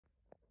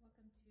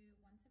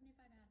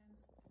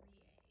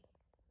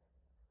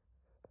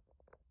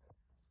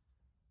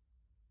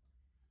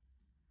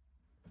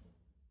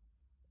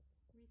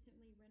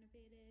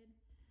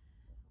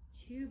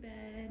2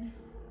 bed,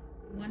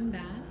 1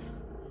 bath,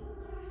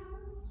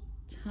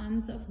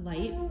 tons of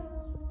light,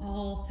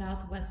 all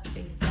southwest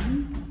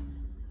facing.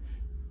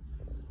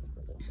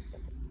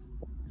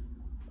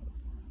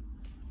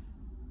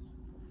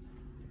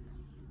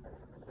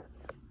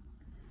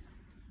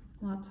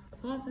 Lots of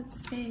closet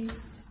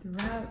space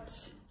throughout.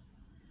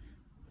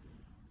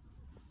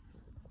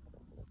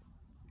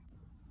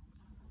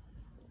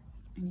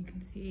 And you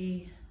can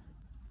see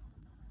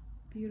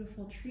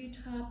beautiful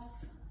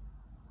treetops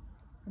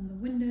from the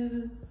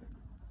windows.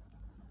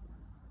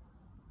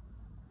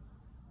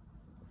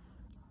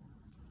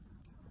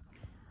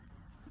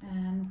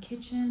 And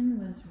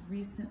kitchen was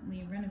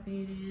recently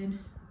renovated,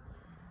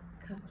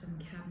 custom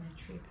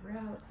cabinetry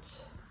throughout,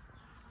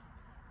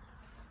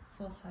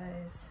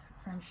 full-size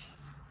French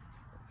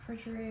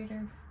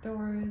refrigerator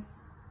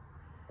doors,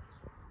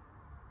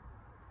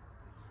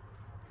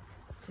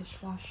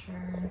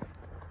 dishwasher,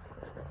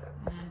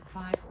 and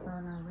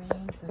 5-burner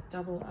range with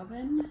double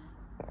oven.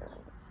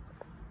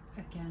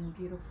 Again,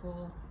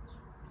 beautiful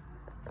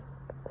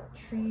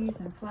trees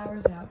and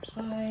flowers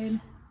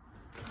outside.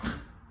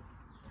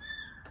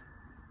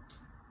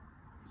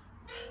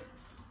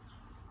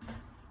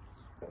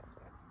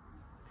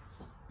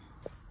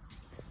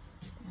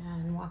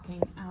 And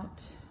walking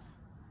out,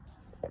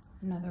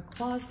 another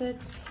closet.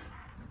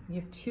 We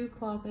have 2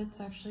 closets,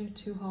 actually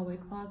 2 hallway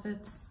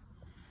closets,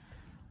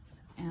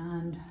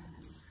 and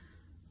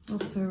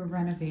also a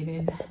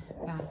renovated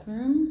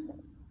bathroom.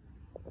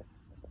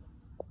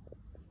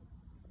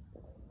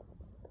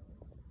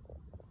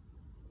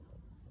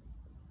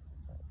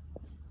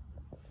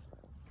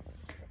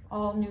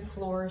 All new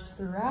floors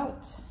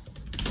throughout.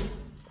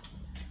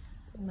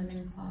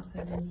 Linen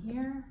closet in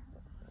here.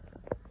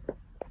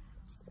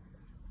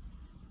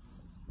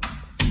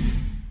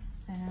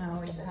 And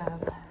now you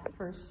have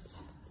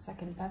first,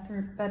 second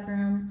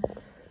bedroom.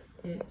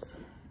 It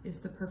is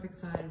the perfect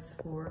size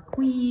for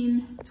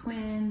queen,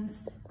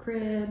 twins,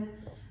 crib,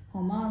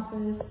 home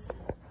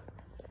office.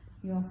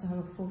 You also have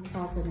a full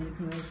closet in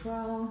here as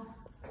well.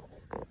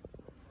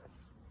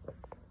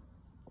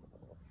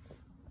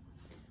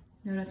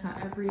 Notice how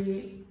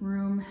every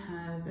room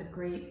has a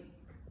great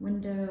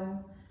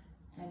window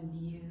and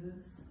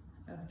views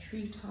of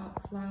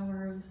treetop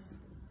flowers.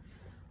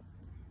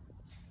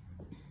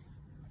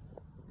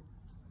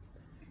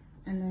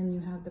 And then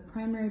you have the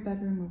primary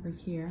bedroom over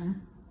here,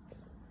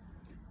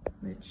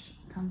 which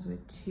comes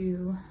with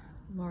 2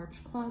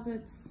 large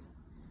closets,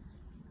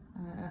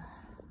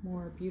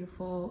 more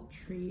beautiful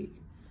tree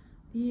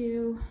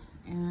view,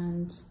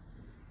 and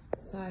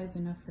size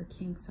enough for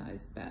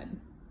king-size bed.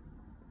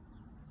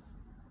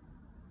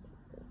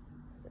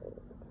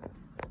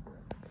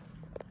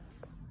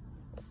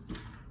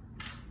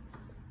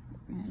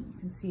 And you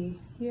can see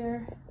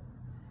here,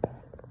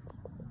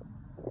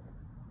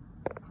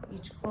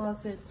 each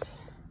closet,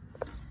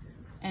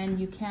 and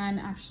you can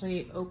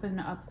actually open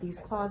up these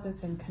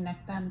closets and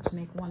connect them to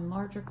make one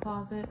larger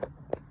closet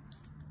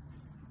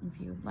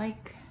if you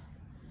like.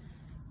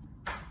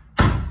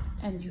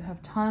 And you have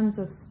tons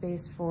of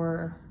space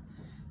for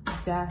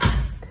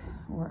desk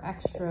or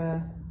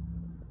extra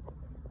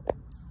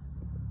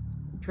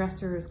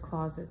dressers,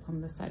 closets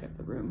on the side of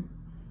the room.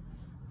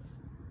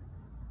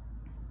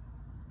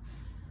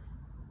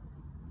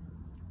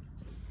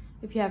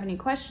 If you have any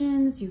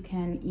questions, you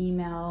can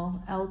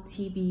email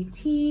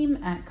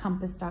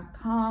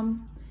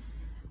ltbteam@compass.com.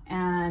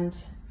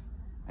 And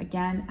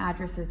again,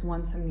 address is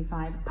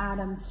 175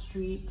 Adams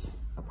Street,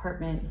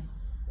 apartment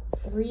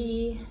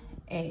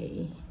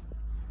 3A.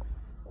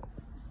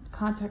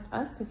 Contact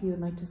us if you would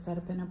like to set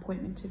up an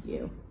appointment to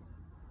view.